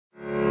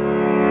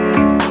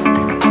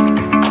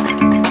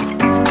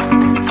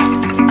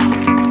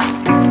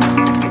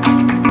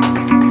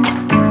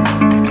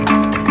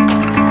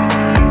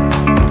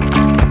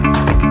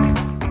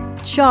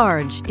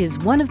Charge is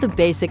one of the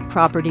basic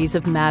properties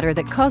of matter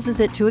that causes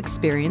it to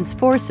experience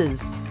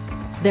forces.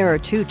 There are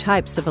two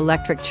types of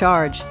electric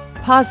charge,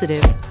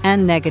 positive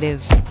and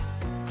negative.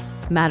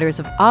 Matters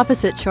of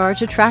opposite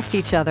charge attract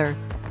each other,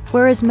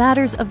 whereas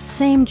matters of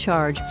same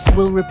charge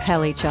will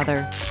repel each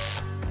other.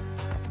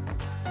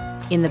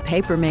 In the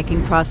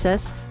paper-making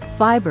process,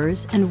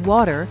 fibers and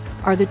water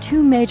are the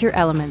two major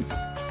elements.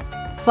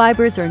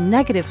 Fibers are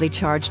negatively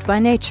charged by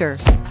nature.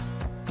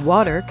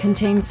 Water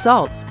contains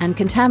salts and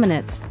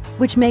contaminants,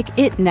 which make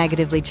it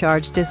negatively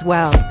charged as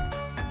well.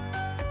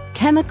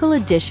 Chemical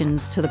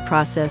additions to the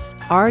process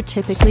are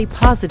typically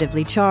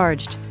positively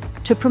charged,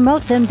 to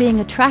promote them being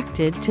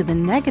attracted to the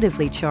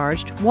negatively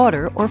charged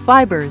water or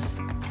fibers.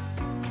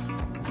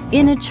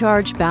 In a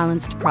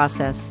charge-balanced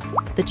process,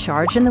 the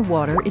charge in the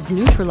water is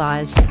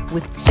neutralized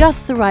with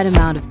just the right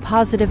amount of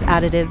positive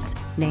additives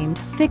named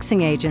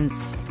fixing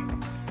agents.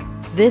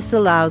 This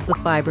allows the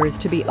fibers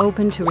to be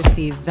open to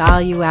receive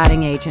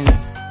value-adding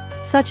agents,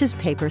 such as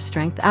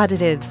paper-strength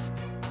additives.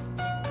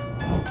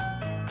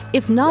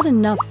 If not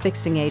enough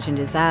fixing agent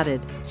is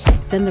added,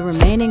 then the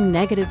remaining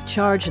negative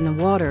charge in the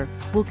water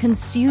will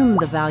consume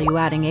the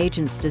value-adding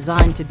agents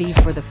designed to be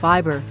for the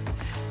fiber.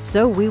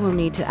 So we will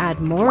need to add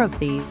more of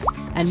these,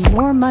 and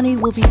more money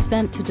will be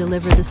spent to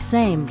deliver the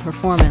same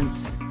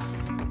performance.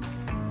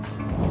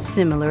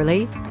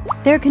 Similarly,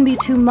 there can be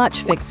too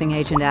much fixing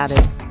agent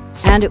added,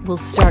 and it will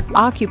start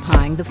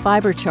occupying the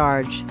fiber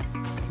charge.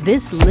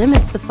 This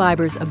limits the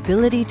fiber's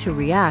ability to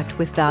react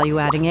with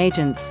value-adding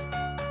agents.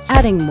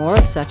 Adding more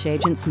of such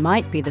agents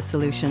might be the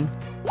solution,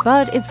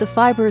 but if the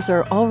fibers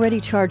are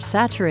already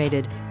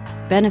charge-saturated,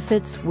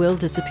 benefits will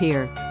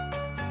disappear.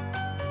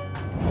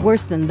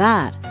 Worse than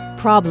that,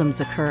 problems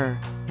occur.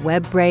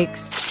 Web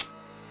breaks,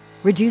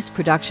 reduced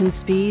production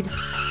speed,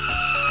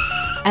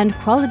 and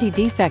quality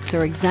defects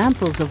are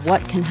examples of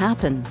what can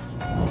happen.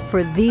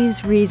 For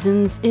these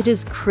reasons, it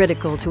is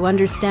critical to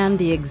understand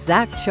the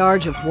exact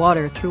charge of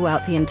water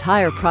throughout the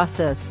entire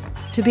process,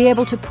 to be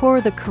able to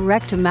pour the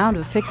correct amount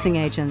of fixing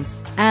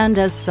agents, and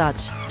as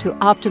such, to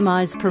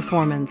optimize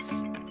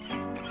performance.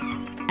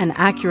 An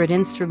accurate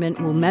instrument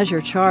will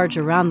measure charge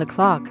around the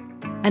clock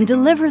and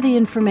deliver the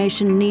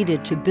information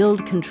needed to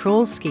build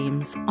control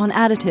schemes on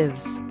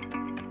additives.